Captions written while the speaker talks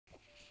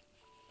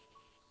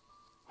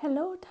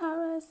Hello,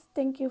 Taurus.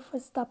 Thank you for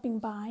stopping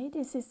by.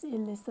 This is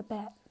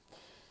Elizabeth.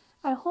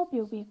 I hope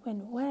your week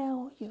went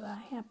well. You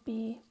are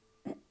happy,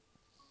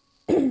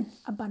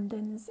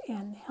 abundance,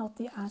 and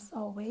healthy as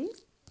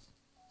always.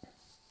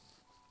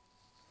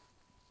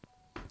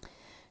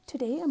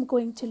 Today, I'm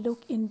going to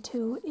look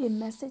into a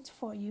message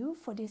for you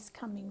for this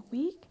coming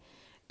week.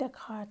 The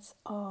cards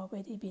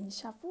already been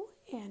shuffled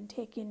and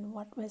taking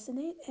what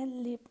resonates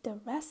and leave the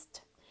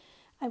rest.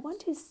 I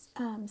want to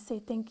say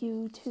thank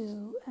you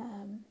to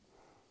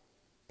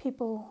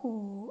people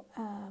who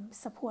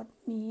support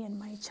me and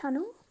my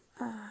channel,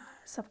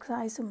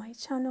 subscribe to my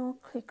channel,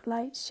 click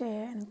like,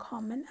 share, and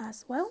comment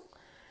as well.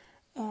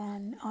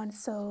 And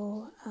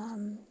also,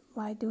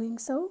 while doing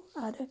so,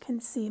 others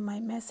can see my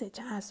message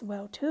as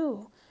well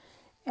too.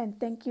 And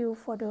thank you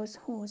for those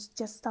who's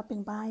just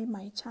stopping by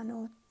my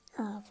channel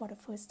for the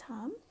first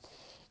time.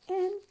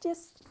 And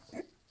just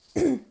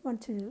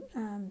want to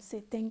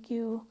say thank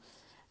you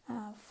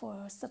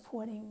for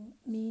supporting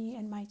me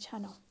and my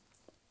channel.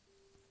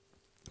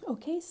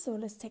 Okay, so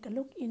let's take a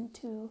look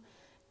into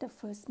the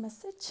first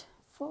message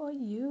for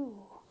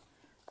you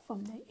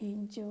from the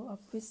Angel of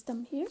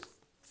Wisdom here.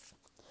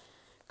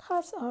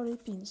 Cards already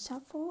been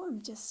shuffled.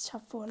 I'm just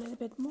shuffle a little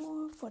bit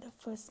more for the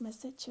first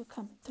message to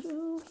come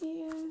through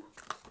here.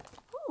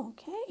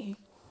 Okay,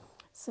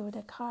 so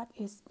the card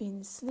is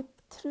being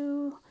slipped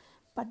through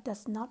but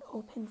does not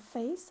open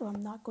face, so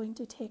I'm not going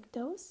to take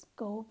those.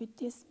 Go with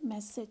this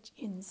message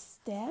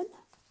instead.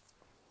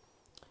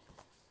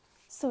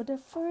 So the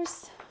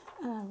first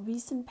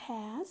recent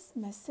past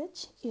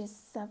message is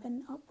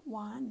 7 of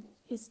Wands.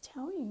 It's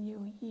telling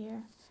you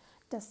here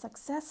the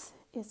success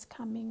is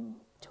coming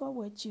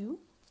towards you,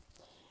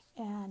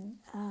 and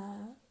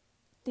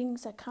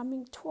things are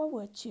coming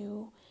towards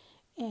you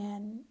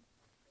and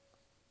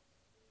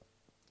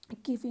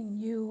giving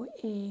you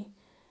a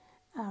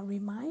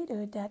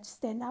reminder that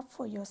stand up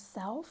for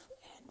yourself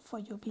and for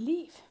your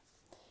belief,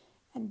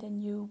 and then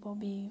you will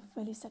be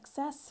very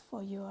successful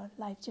for your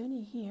life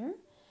journey here.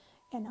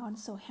 And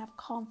also have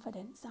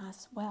confidence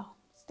as well.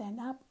 Stand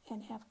up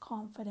and have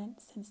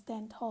confidence and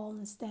stand tall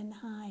and stand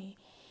high.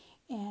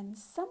 And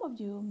some of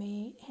you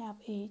may have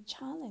a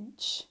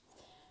challenge,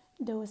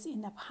 those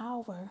in the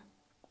power,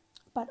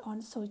 but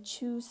also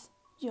choose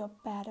your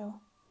battle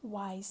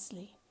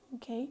wisely.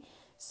 Okay,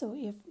 so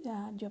if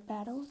your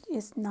battle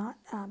is not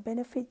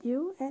benefit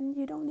you, and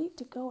you don't need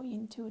to go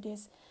into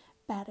this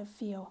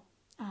battlefield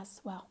as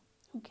well.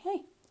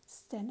 Okay,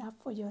 stand up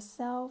for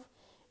yourself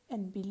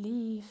and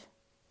believe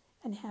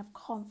and have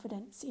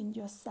confidence in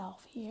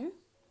yourself here.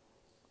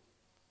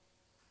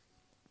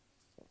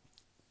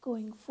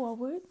 Going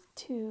forward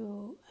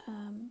to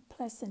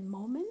pleasant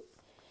moment,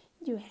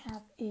 you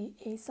have a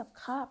Ace of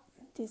Cups.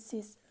 This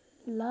is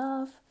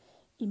love,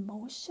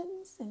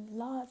 emotions, and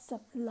lots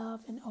of love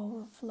and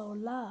overflow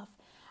love.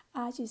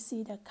 As you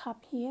see the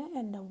cup here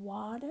and the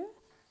water,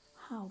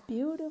 how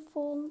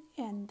beautiful,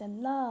 and the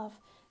love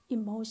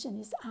emotion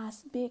is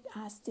as big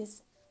as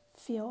this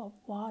field of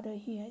water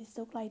here. It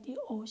looks like the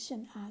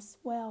ocean as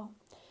well.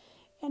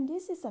 And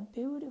this is a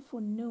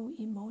beautiful new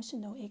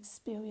emotional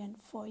experience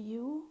for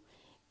you,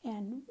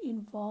 and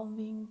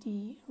involving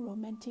the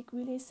romantic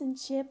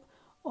relationship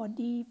or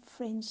deep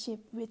friendship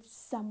with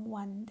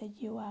someone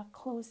that you are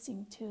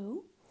closing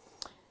to.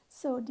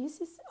 So this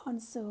is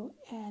also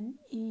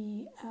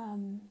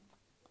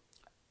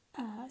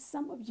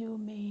some of you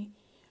may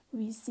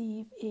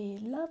receive a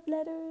love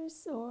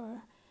letters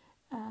or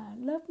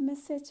love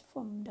message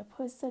from the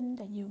person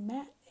that you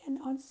met, and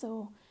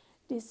also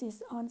this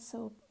is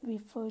also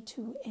referred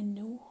to a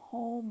new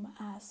home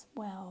as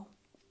well.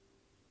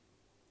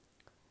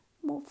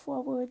 Move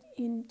forward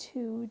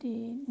into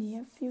the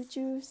near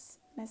future's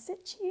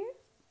message here.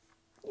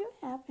 You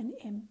have an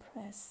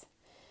Empress,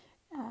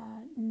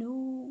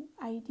 new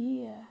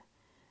idea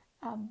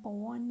are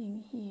born in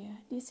here.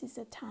 This is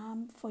a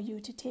time for you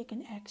to take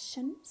an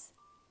actions.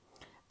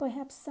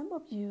 Perhaps some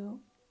of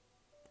you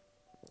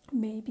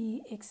may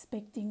be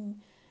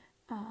expecting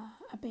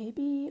a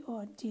baby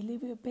or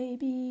deliver a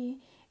baby,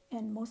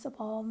 and most of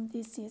all,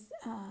 this is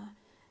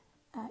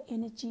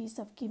energies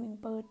of giving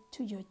birth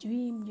to your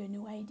dream, your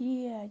new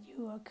idea,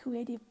 your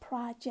creative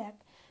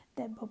project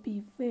that will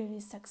be very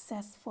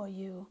successful for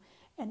you,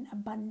 and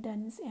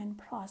abundance and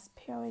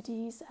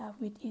prosperities are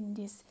within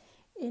this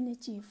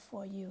energy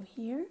for you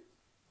here.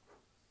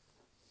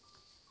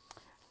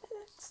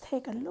 Let's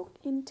take a look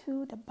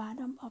into the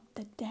bottom of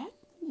the deck.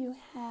 You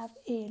have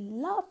a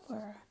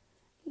Lover.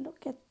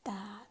 Look at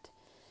that.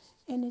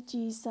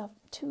 Energies of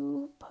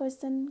two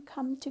persons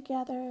come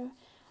together,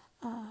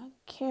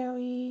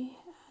 carry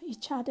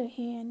each other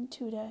hand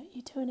to the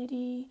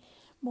eternity,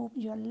 move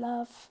your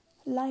love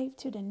life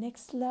to the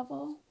next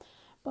level.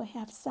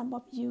 Perhaps some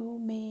of you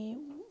may,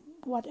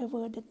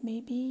 whatever that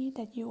may be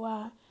that you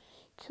are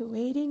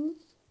creating,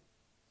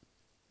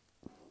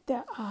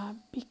 there are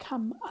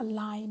become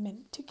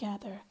alignment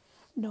together,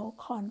 no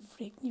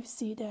conflict. You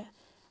see the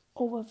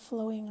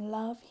overflowing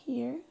love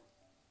here,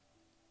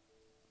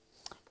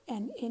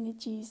 and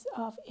energies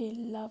of a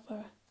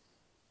lover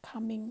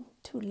coming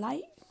to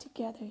light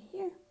together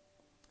here.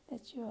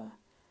 That's your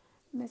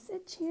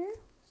message here.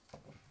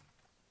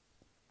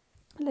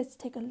 Let's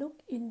take a look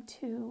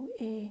into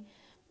a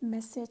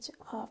message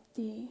of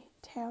the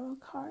tarot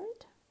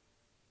card.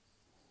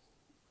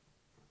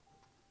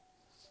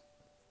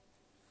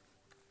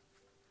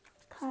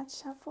 Card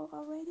shuffle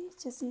already,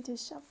 just need to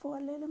shuffle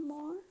a little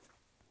more.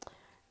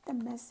 The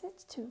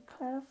message to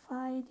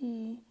clarify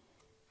the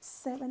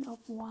Seven of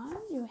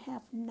Wands, you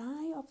have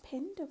Nine of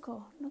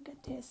Pentacles. Look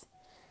at this.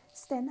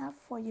 Stand up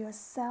for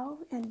yourself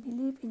and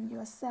believe in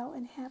yourself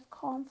and have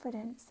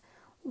confidence.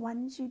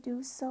 Once you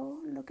do so,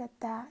 look at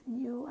that.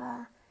 You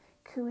are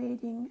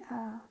creating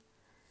a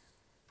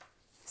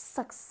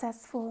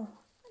successful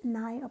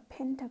Nine of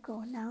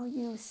Pentacles. Now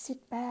you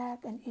sit back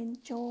and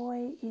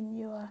enjoy in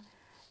your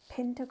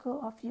pentacle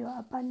of your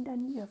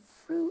abundance, your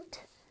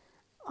fruit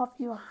of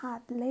your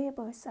hard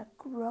labors are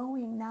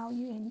growing. Now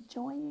you're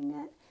enjoying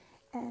it,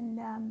 and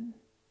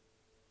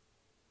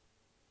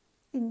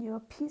in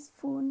your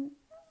peaceful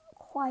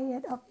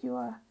quiet of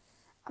your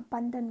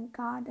abundant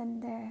garden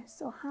there.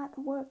 So hard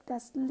work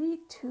does lead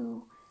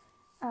to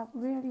a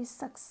really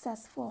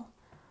successful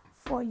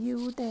for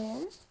you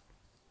there.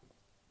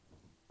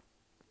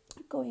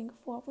 Going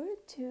forward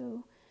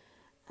to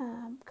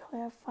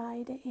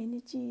clarify the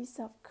energies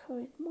of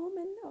current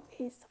moment of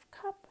Ace of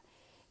Cups.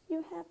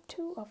 You have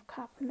Two of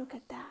Cups. Look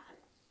at that.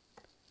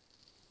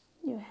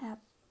 You have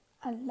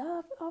a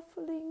love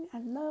offering, a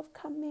love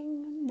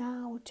coming.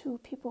 Now two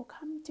people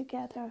come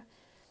together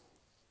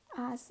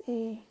as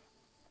a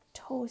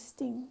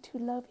toasting to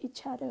love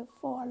each other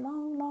for a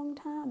long, long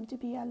time, to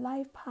be a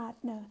life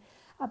partner,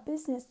 a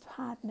business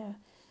partner,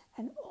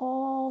 and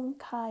all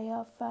kind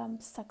of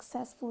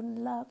successful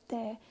love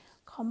there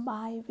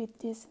combined with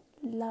this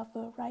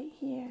lover right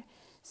here.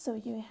 So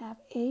you have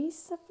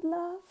Ace of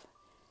Love,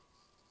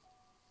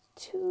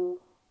 Two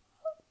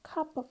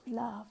Cup of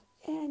Love,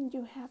 and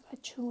you have a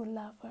true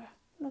lover.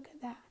 Look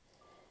at that.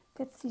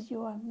 That's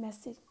your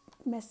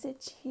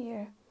message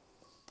here,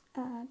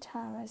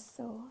 Taurus.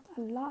 So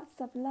lots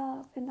of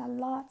love and a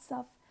lots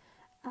of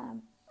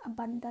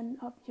abundance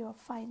of your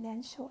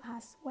financial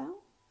as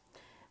well.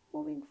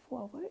 Moving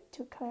forward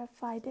to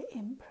clarify the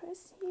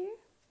Empress here.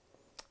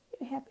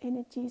 You have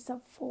energies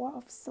of Four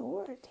of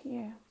Swords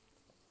here.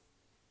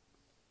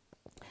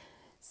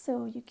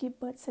 So you give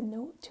birth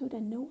to the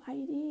new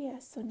idea.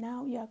 So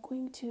now you are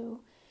going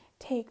to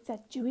take the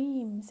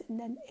dreams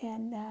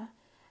and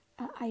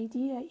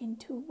idea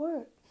into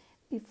work.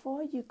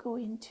 Before you go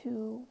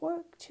into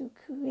work to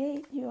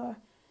create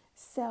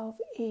yourself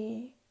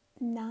a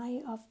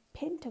Nine of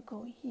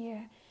Pentacles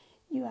here,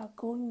 you are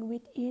going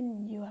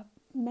within, you are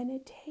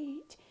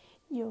meditate,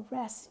 you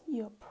rest,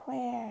 your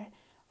prayer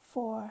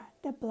for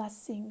the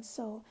blessing,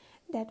 so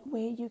that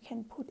way you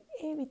can put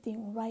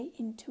everything right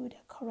into the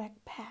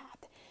correct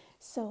path.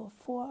 So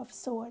Four of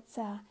Swords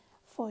are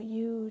for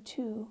you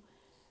to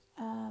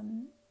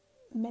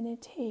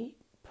meditate,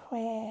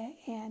 prayer,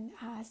 and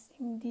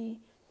asking the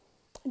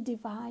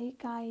divine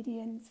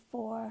guidance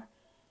for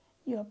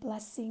your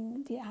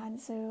blessing, the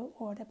answer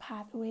or the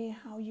pathway,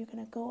 how you're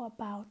going to go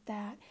about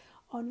that.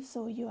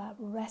 Also, you are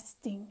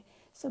resting,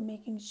 so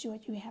making sure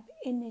you have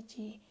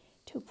energy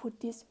to put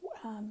this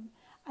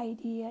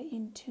idea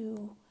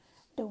into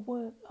the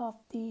work of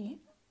the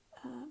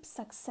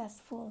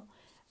successful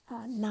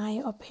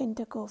Nine of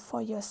Pentacles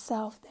for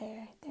yourself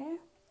there.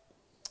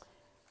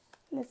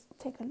 Let's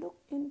take a look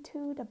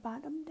into the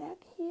bottom deck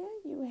here.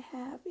 You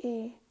have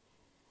a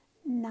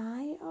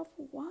Nine of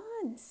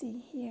Wands.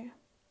 See here.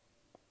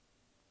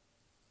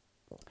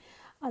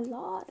 A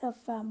lot of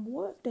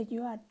work that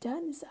you have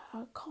done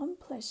are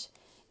accomplished.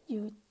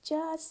 You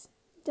just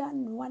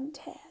done one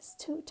task,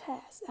 two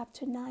tasks, up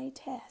to 9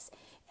 tasks,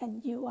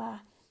 and you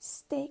are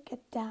stake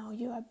it down.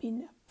 You have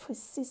been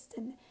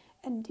persistent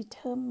and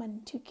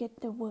determined to get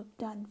the work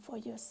done for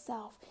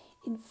yourself.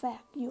 In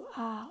fact, you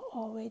are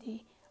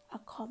already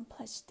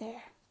accomplished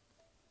there.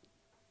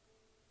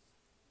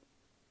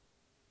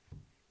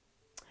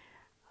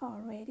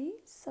 Already,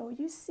 so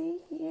you see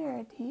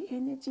here the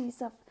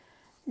energies of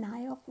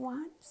Nine of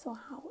Wands. So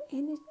how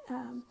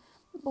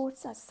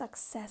both are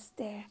success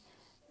there.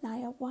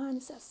 Nine of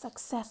Wands are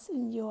success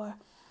in your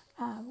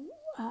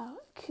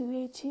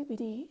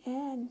creativity,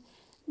 and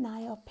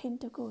Nine of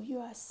Pentacles, you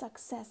are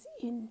success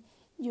in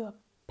your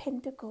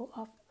pentacle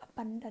of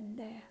abundance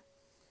there.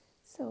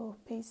 So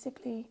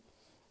basically,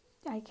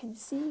 I can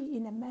see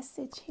in the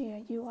message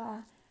here, you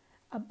are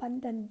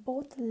abundant,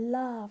 both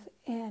love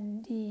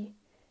and the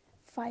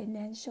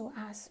financial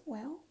as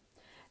well.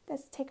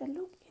 Let's take a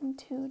look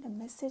into the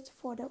message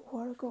for the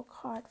Oracle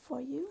card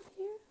for you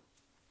here.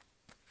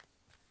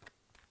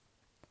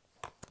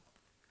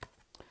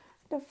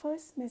 The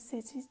first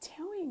message is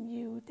telling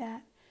you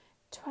that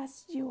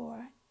trust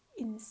your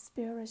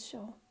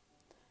spiritual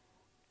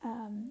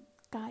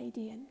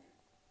guardian.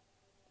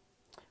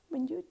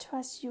 When you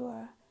trust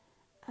your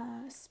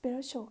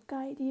spiritual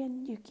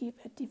guardian, you give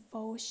a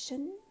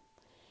devotion,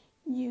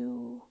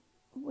 you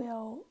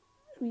will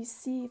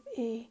receive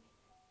a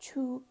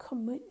true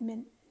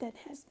commitment that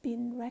has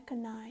been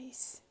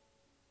recognized,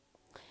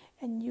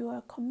 and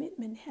your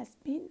commitment has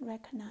been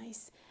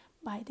recognized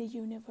by the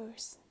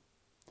universe.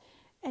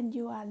 And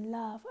you are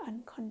loved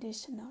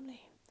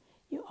unconditionally.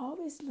 You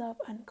always love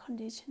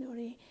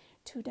unconditionally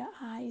to the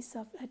eyes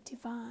of a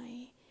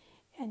divine,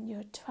 and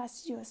you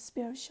trust your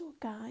spiritual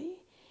guide,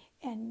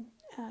 and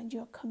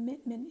your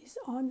commitment is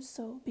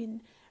also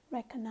been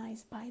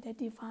recognized by the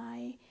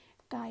divine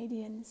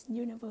guidance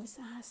universe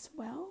as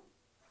well.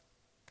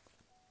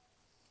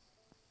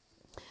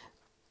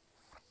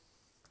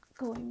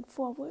 Going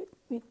forward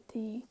with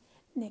the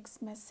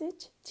next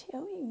message,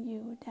 telling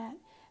you that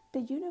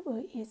the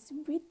universe is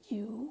with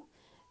you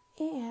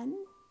and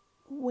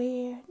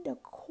wear the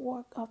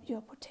cord of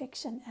your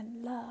protection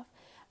and love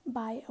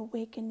by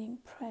awakening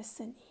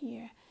present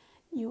here.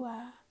 You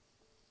are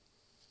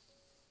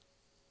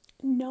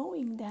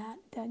knowing that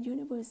the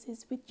universe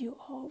is with you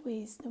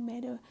always, no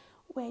matter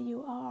where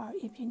you are.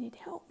 If you need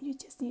help, you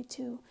just need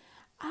to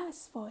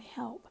ask for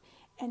help.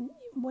 And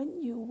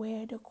when you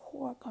wear the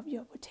cord of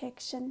your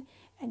protection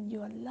and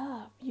your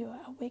love, your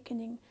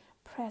awakening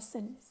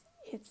presence,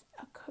 it's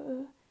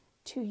occur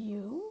to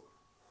you.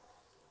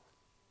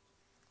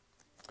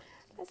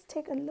 Let's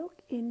take a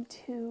look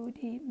into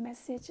the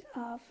message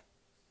of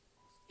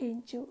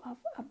Angel of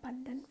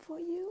Abundance for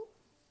you.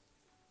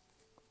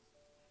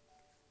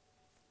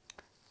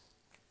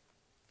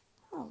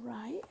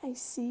 Alright, I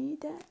see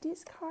that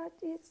this card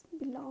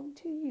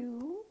belongs to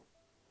you.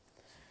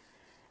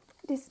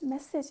 This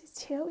message is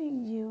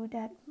telling you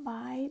that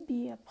by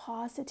being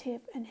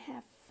positive and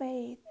have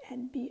faith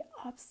and be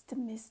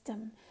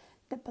optimism,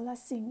 the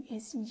blessing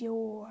is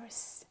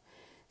yours.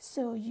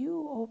 So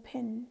you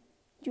open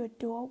your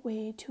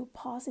doorway to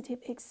positive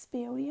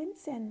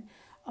experience and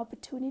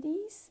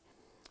opportunities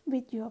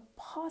with your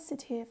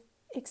positive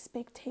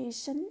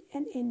expectation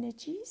and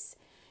energies.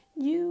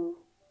 You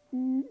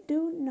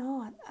do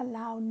not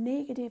allow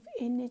negative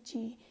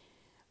energy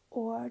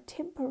or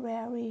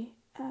temporary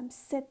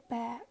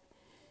setback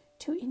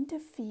to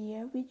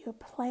interfere with your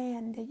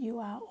plan that you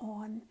are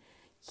on.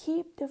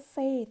 Keep the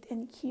faith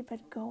and keep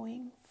it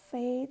going.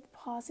 Faith,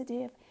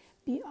 positive,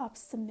 be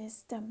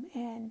optimism,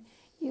 and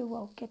you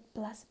will get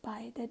blessed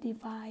by the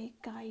divine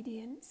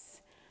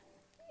guidance,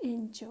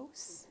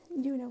 angels,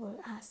 universe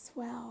as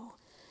well.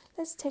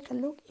 Let's take a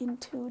look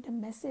into the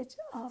message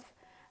of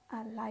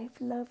life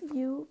love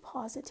you,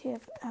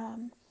 positive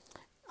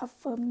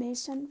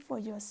affirmation for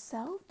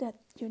yourself that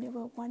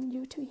universe want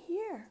you to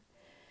hear.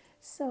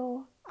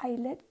 So I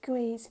let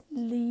grace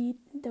lead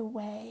the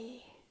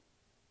way.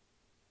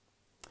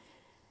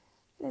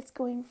 Let's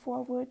going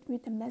forward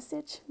with the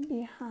message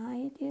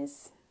behind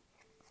this.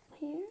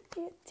 Here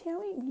it's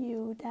telling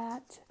you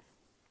that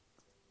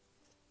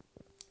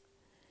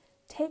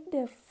take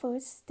the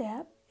first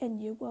step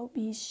and you will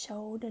be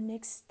shown the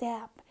next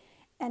step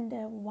and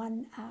the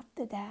one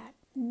after that.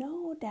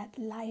 Know that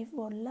life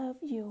will love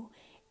you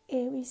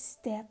every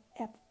step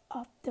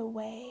of the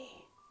way.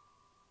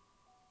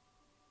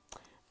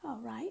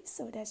 Alright,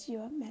 so that's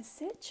your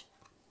message.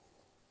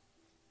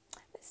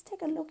 Let's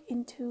take a look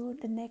into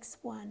the next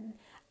one.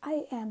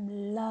 I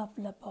am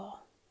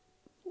lovable.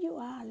 You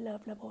are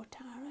lovable,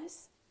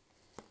 Taurus.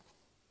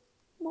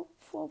 Move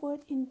forward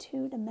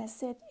into the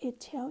message.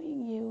 It's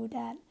telling you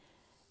that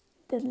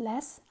the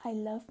less I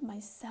love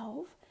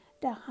myself,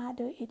 the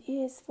harder it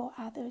is for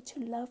others to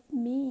love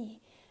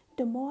me.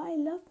 The more I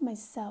love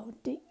myself,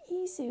 the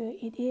easier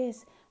it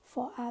is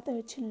for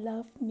others to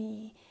love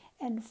me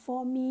and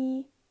for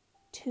me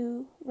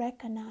to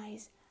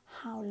recognize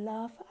how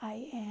loved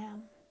I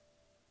am.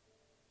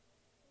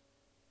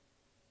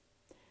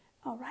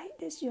 Alright,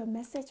 that's your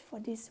message for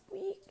this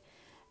week,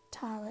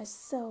 Taurus.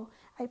 So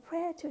I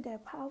pray to the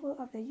power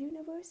of the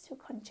universe to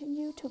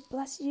continue to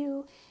bless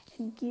you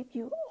and give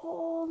you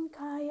all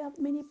kind of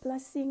many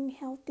blessings,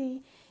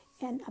 healthy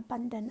and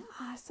abundant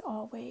as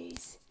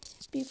always.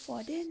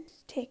 Before then,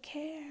 take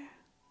care.